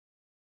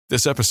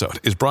This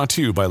episode is brought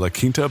to you by La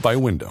Quinta by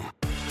Wyndham.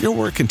 Your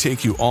work can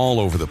take you all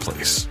over the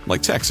place,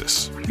 like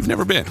Texas. You've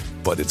never been,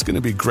 but it's going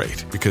to be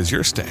great because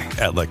you're staying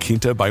at La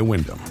Quinta by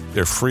Wyndham.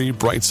 Their free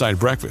Bright Side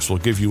breakfast will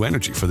give you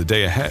energy for the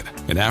day ahead.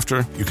 And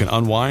after, you can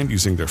unwind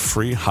using their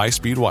free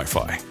high-speed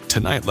Wi-Fi.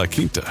 Tonight, La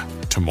Quinta.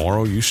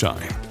 Tomorrow, you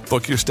shine.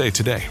 Book your stay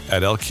today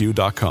at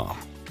lq.com.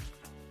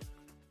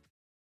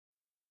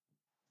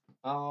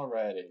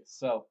 Alrighty,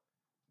 so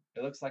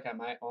it looks like I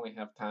might only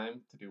have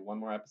time to do one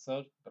more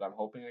episode, but I'm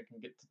hoping I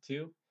can get to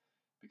two,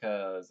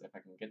 because if I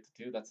can get to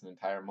two, that's an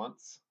entire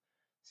month.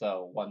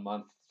 So 1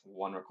 month,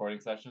 one recording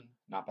session,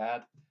 not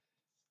bad.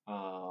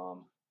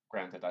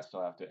 Granted, I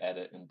still have to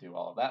edit and do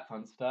all of that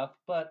fun stuff,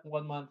 but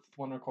 1 month,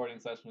 one recording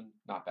session,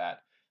 not bad.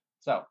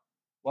 So,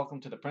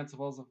 welcome to the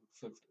Principles of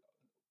Success.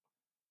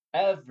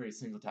 Every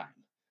single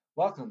time.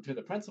 Welcome to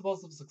the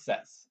Principles of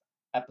Success,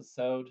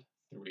 episode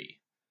 3.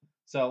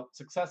 So,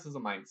 success is a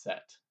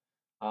mindset.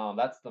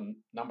 That's the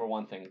number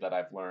one thing that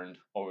I've learned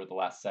over the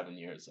last 7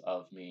 years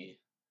of me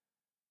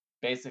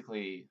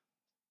basically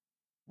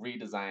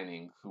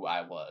redesigning who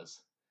I was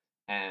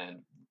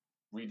and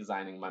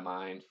redesigning my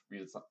mind,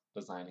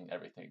 redesigning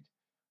everything.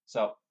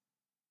 So,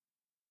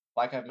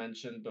 like I've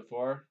mentioned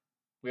before,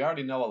 we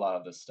already know a lot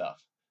of this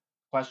stuff.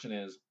 Question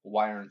is,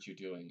 why aren't you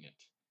doing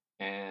it?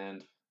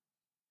 And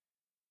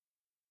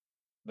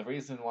the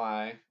reason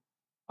why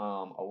a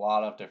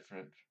lot of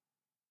different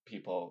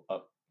people, a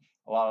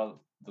lot of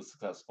the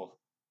successful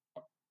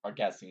are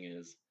guessing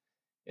is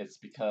it's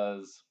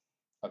because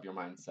of your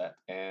mindset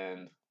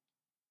and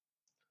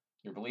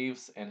your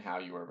beliefs and how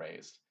you were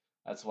raised.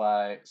 That's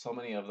why so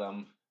many of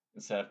them,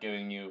 instead of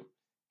giving you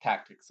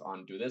tactics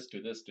on do this,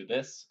 do this, do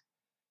this,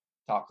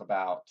 talk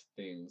about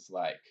things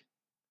like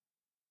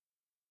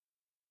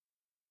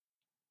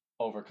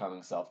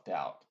overcoming self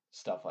doubt,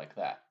 stuff like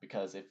that.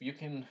 Because if you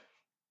can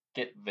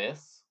get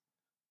this,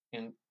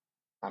 and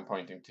I'm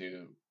pointing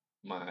to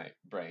my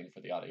brain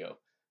for the audio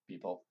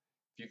people,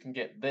 if you can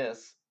get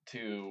this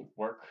to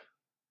work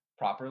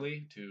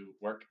properly, to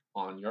work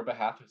on your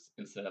behalf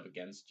instead of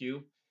against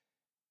you,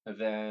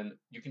 then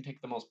you can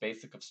take the most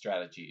basic of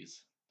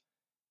strategies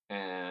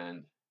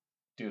and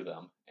do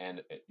them,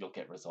 and you'll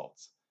get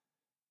results.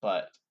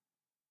 But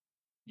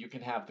you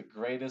can have the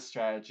greatest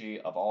strategy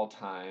of all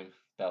time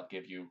that'll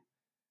give you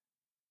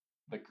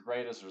the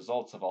greatest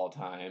results of all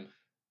time.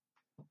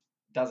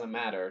 Doesn't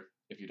matter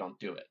if you don't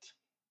do it.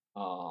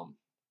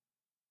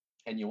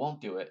 And you won't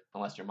do it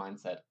unless your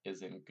mindset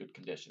is in good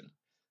condition.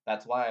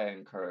 That's why I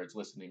encourage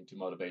listening to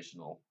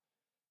motivational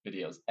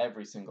videos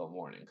every single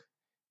morning,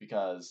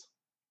 because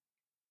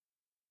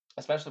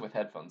especially with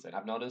headphones in,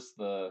 I've noticed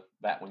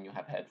that when you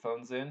have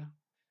headphones in,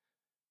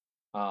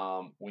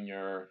 when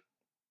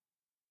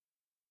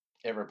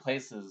it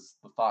replaces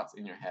the thoughts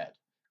in your head,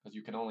 because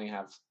you can only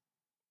have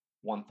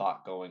one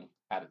thought going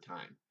at a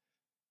time.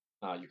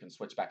 You can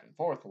switch back and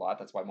forth a lot.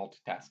 That's why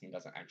multitasking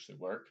doesn't actually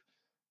work.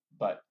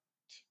 But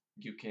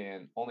you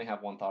can only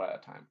have one thought at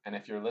a time. And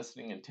if you're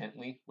listening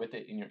intently with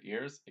it in your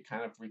ears, it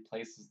kind of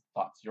replaces the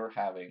thoughts you're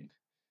having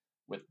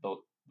with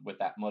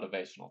that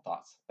motivational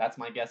thoughts. That's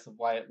my guess of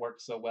why it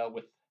works so well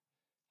with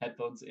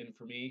headphones in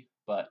for me,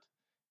 but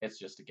it's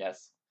just a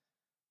guess.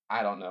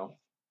 I don't know.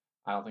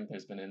 I don't think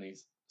there's been any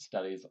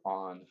studies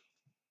on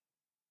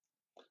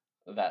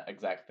that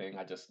exact thing.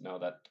 I just know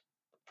that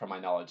from my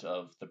knowledge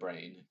of the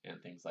brain and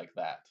things like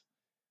that,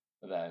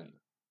 then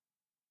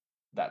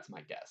that's my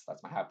guess.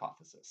 That's my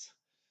hypothesis.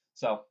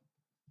 So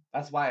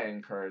that's why I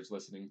encourage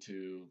listening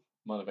to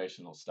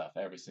motivational stuff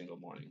every single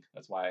morning.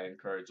 That's why I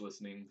encourage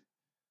listening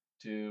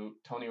to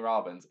Tony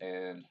Robbins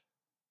and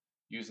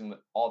using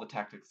all the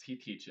tactics he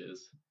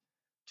teaches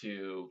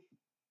to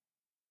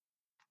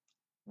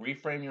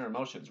reframe your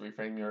emotions,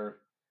 reframe your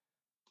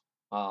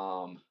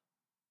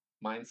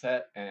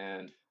mindset,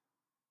 and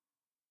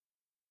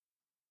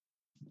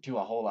do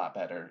a whole lot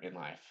better in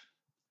life.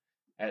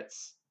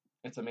 It's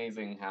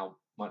amazing how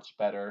much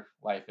better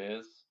life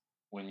is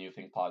when you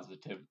think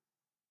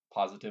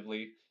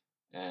positively,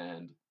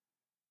 and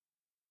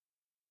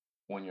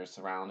when you're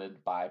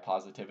surrounded by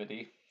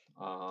positivity.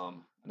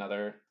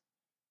 Another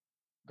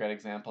great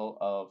example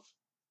of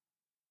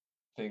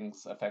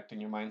things affecting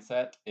your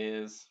mindset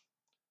is,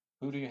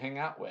 who do you hang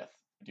out with?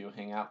 Do you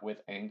hang out with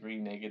angry,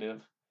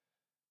 negative,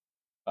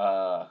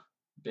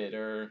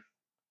 bitter,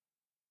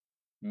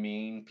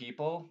 mean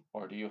people,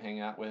 or do you hang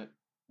out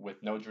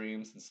with no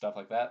dreams and stuff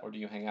like that, or do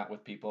you hang out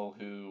with people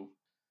who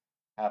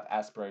have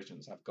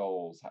aspirations, have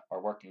goals,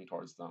 are working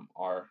towards them,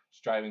 are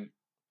striving,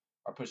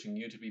 are pushing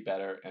you to be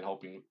better, and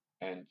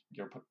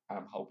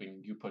I'm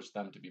hoping you push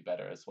them to be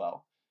better as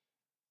well.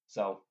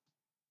 So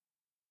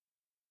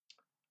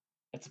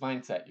it's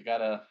mindset. You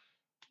gotta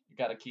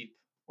keep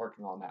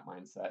working on that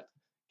mindset,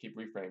 keep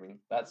reframing.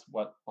 That's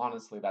what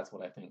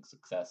I think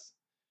success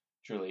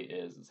truly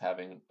is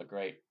having a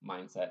great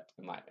mindset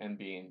in life and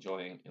be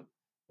enjoying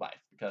life,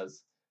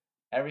 because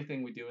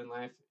everything we do in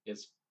life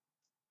is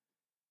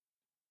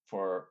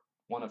for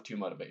one of two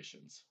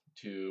motivations: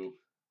 to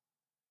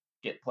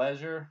get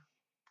pleasure,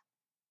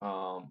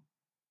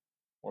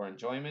 or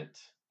enjoyment,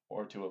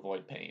 or to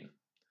avoid pain.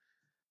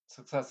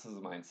 success is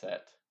a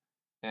mindset,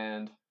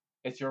 and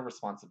it's your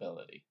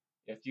responsibility.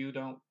 If you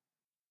don't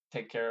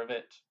take care of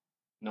it,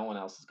 no one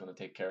else is going to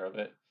take care of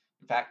it.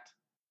 In fact,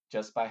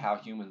 just by how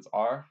humans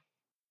are,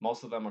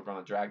 most of them are going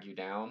to drag you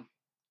down,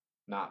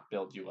 not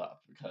build you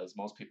up, because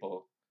most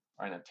people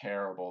are in a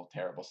terrible,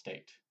 terrible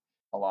state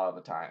a lot of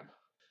the time.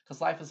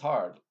 Because life is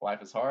hard.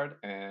 Life is hard,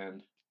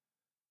 and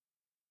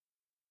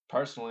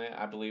personally,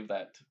 I believe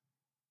that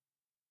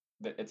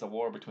it's a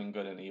war between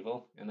good and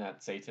evil, and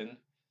that Satan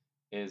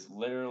is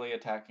literally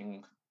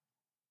attacking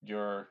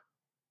your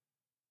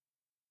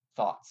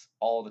thoughts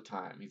all the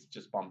time. He's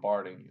just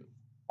bombarding you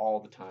all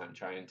the time,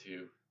 trying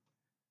to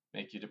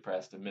make you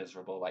depressed and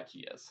miserable like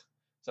he is.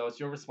 So it's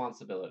your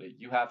responsibility.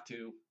 You have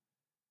to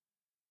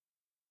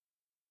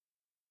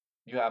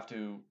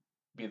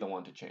be the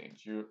one to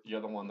change.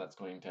 You're the one that's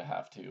going to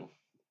have to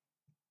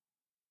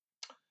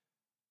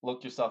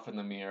look yourself in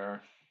the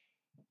mirror,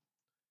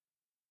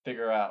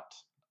 figure out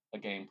a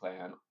game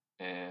plan,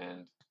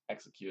 and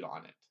execute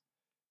on it.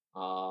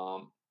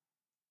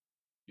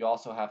 You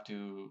also have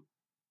to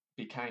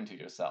be kind to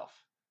yourself.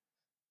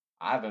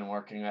 I've been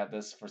working at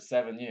this for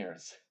 7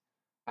 years.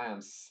 I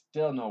am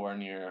still nowhere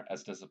near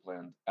as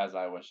disciplined as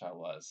I wish I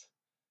was.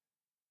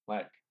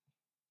 Like,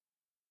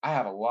 I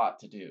have a lot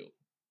to do,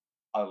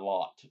 a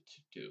lot to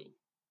do,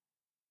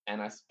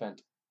 and I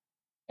spent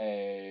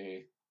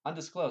a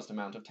undisclosed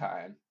amount of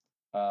time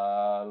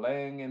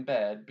laying in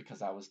bed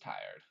because I was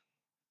tired.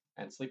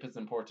 And sleep is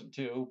important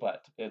too,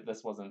 but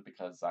this wasn't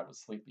because I was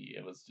sleepy.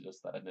 It was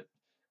just that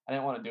I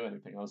didn't want to do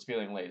anything. I was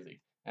feeling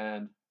lazy,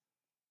 and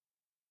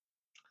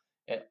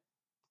it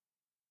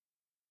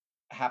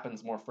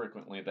happens more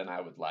frequently than I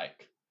would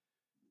like.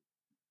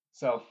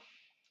 So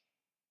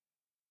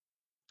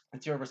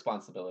it's your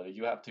responsibility.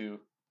 You have to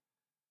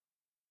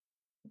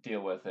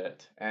deal with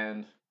it,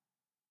 and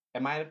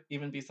it might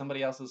even be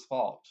somebody else's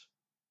fault.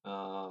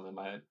 It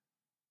might,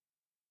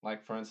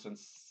 like for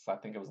instance, I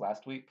think it was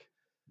last week,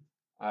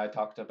 I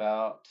talked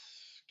about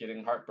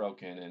getting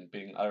heartbroken and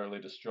being utterly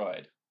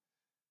destroyed.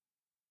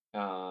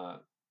 Uh,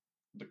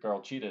 the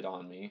girl cheated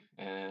on me,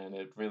 and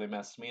it really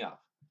messed me up.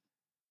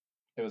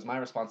 It was my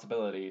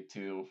responsibility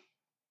to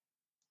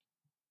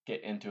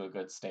get into a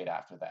good state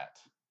after that.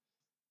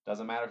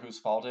 Doesn't matter whose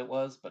fault it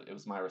was, but it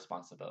was my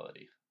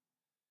responsibility.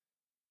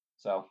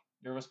 So,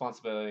 your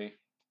responsibility,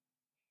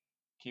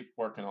 keep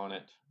working on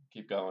it,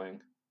 keep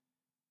going.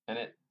 And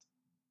it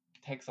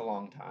takes a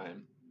long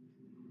time.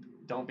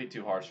 Don't be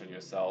too harsh on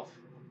yourself.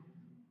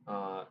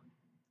 Uh,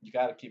 you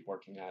got to keep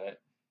working at it.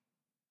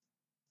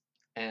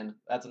 And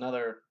that's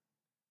another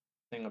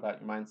thing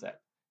about your mindset.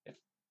 If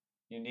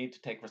you need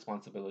to take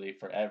responsibility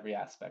for every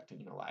aspect in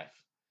your life,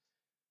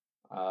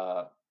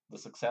 uh, the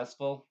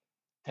successful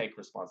take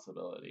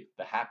responsibility,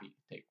 the happy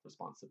take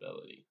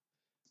responsibility,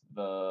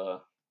 the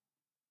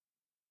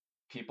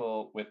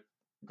people with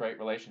great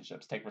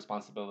relationships take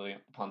responsibility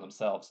upon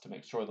themselves to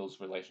make sure those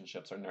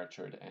relationships are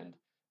nurtured and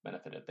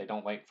benefited. They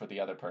don't wait for the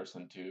other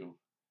person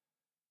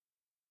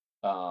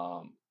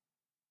um,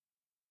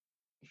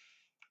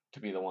 to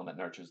be the one that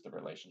nurtures the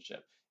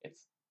relationship.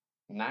 It's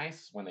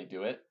nice when they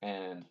do it,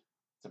 and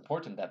it's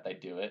important that they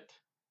do it.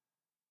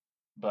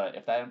 But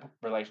if that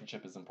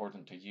relationship is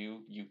important to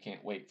you, you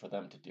can't wait for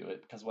them to do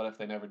it, because what if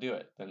they never do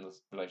it? Then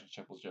this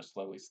relationship will just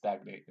slowly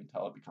stagnate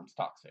until it becomes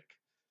toxic.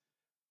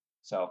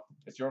 So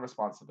it's your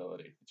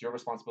responsibility. It's your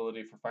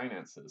responsibility for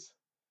finances.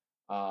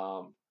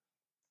 Um,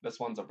 this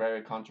one's a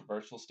very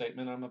controversial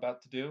statement I'm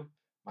about to do.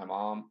 My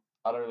mom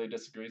utterly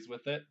disagrees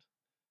with it.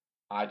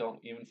 I don't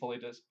even fully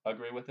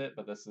disagree with it,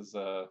 but this is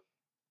a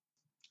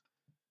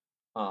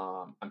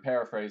I'm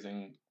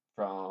paraphrasing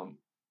from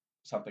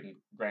something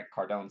Grant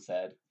Cardone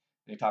said.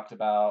 And he talked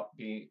about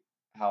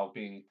how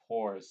being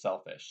poor is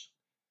selfish,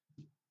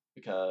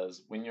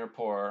 because when you're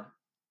poor,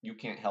 you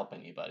can't help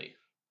anybody.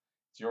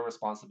 It's your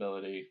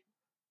responsibility.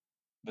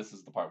 This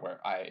is the part where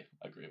I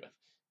agree with.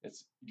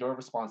 It's your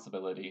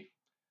responsibility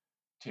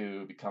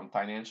to become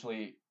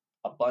financially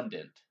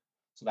abundant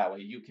so that way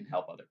you can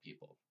help other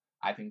people.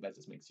 I think that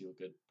just makes you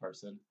a good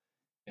person.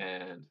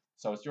 And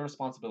so it's your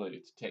responsibility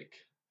to take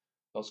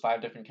those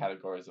 5 different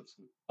categories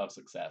of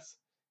success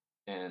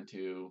and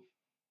to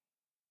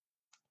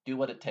do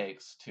what it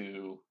takes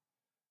to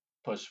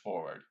push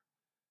forward.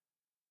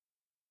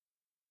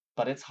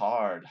 But it's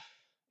hard.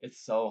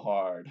 It's so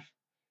hard.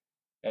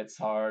 It's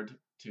hard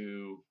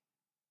to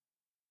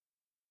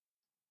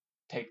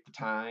take the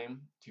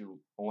time to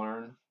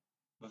learn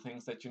the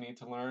things that you need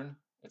to learn.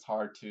 It's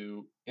hard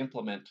to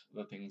implement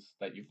the things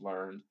that you've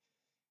learned.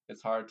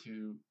 It's hard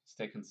to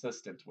stay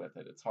consistent with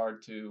it. It's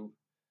hard to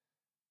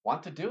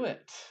want to do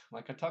it.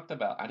 Like I talked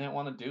about,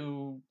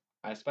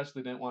 I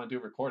especially didn't want to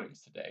do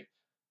recordings today.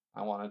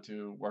 I wanted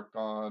to work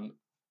on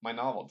my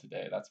novel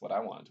today. That's what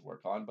I wanted to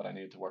work on, but I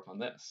needed to work on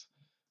this.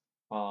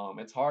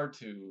 It's hard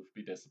to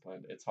be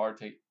disciplined. It's hard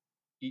to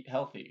eat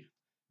healthy,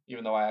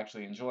 even though I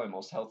actually enjoy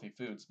most healthy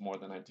foods more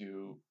than I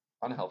do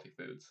unhealthy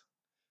foods.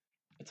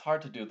 It's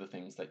hard to do the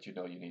things that you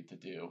know you need to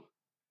do,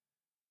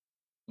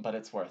 but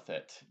it's worth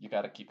it. You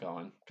got to keep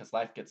going because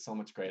life gets so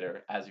much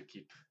greater as you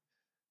keep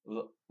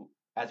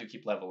as you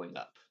keep leveling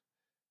up.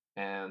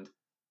 And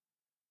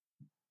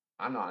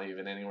I'm not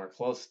even anywhere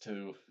close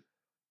to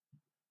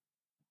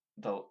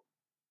the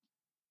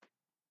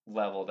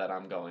level that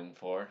I'm going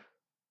for.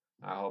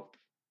 I hope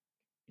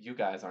you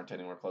guys aren't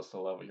anywhere close to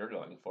the level you're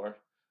going for.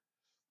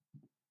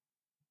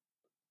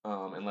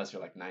 Unless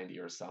you're like 90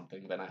 or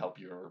something, then I hope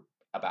you're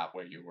about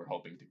where you were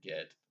hoping to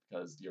get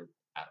because you're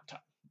out of time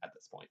at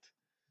this point.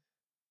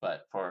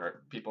 But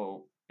for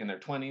people in their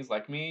 20s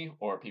like me,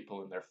 or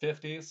people in their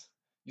 50s,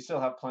 you still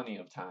have plenty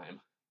of time.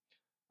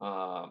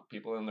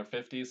 People in their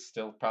 50s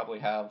still probably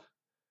have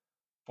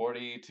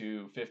 40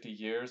 to 50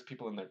 years.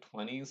 People in their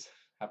 20s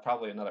have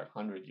probably another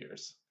 100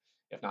 years,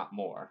 if not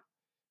more,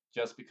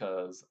 just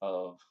because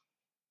of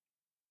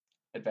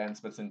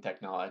advancements in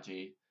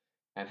technology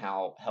and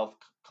how health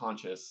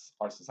conscious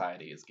our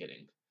society is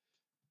getting.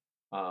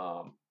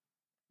 Um,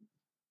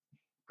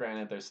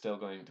 Granted, there's still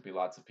going to be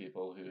lots of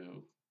people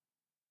who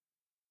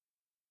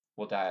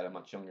will die at a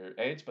much younger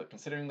age, but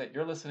considering that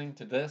you're listening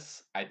to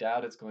this, I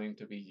doubt it's going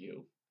to be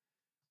you.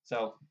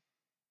 So,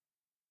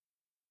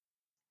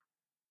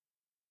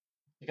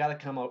 you got to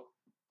come up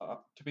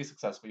to be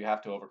successful, you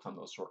have to overcome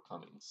those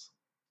shortcomings.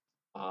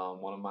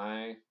 One of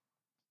my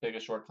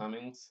biggest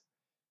shortcomings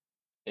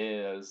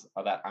is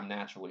that I'm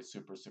naturally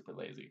super, super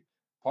lazy.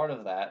 Part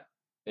of that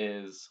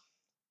is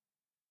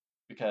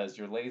because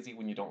you're lazy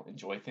when you don't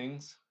enjoy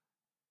things.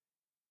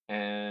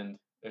 And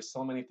there's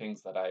so many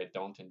things that I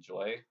don't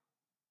enjoy,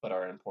 but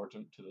are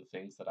important to the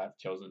things that I've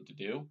chosen to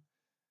do.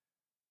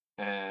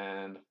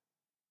 And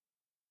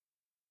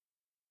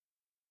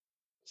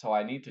so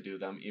I need to do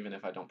them even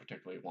if I don't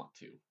particularly want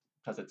to,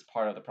 because it's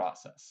part of the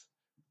process.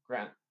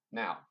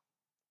 Now,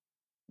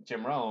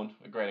 Jim Rohn,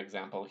 a great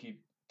example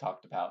he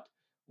talked about,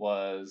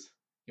 was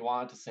he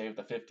wanted to save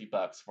the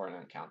 $50 for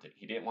an accountant.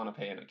 He didn't want to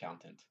pay an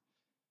accountant.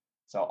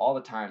 So all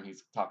the time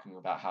he's talking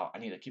about how I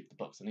need to keep the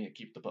books, I need to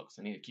keep the books,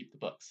 I need to keep the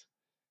books.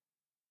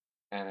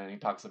 And then he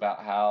talks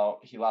about how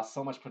he lost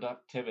so much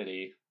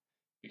productivity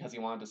because he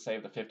wanted to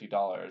save the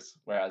 $50,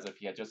 whereas if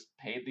he had just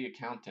paid the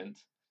accountant,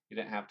 he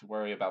didn't have to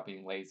worry about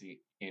being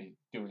lazy in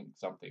doing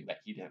something that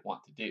he didn't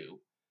want to do.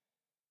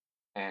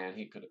 And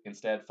he could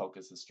instead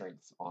focus his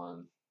strengths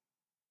on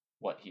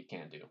what he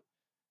can do.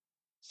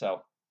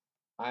 So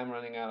I'm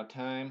running out of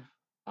time.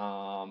 So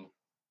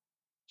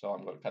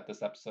I'm going to cut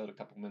this episode a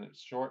couple minutes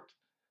short.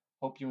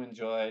 Hope you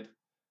enjoyed,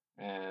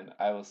 and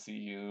I will see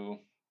you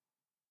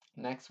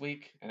next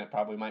week, and it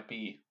probably might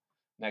be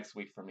next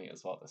week for me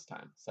as well this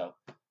time. So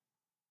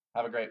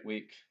have a great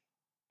week.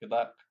 Good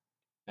luck,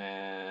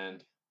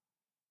 and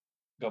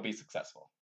go be successful.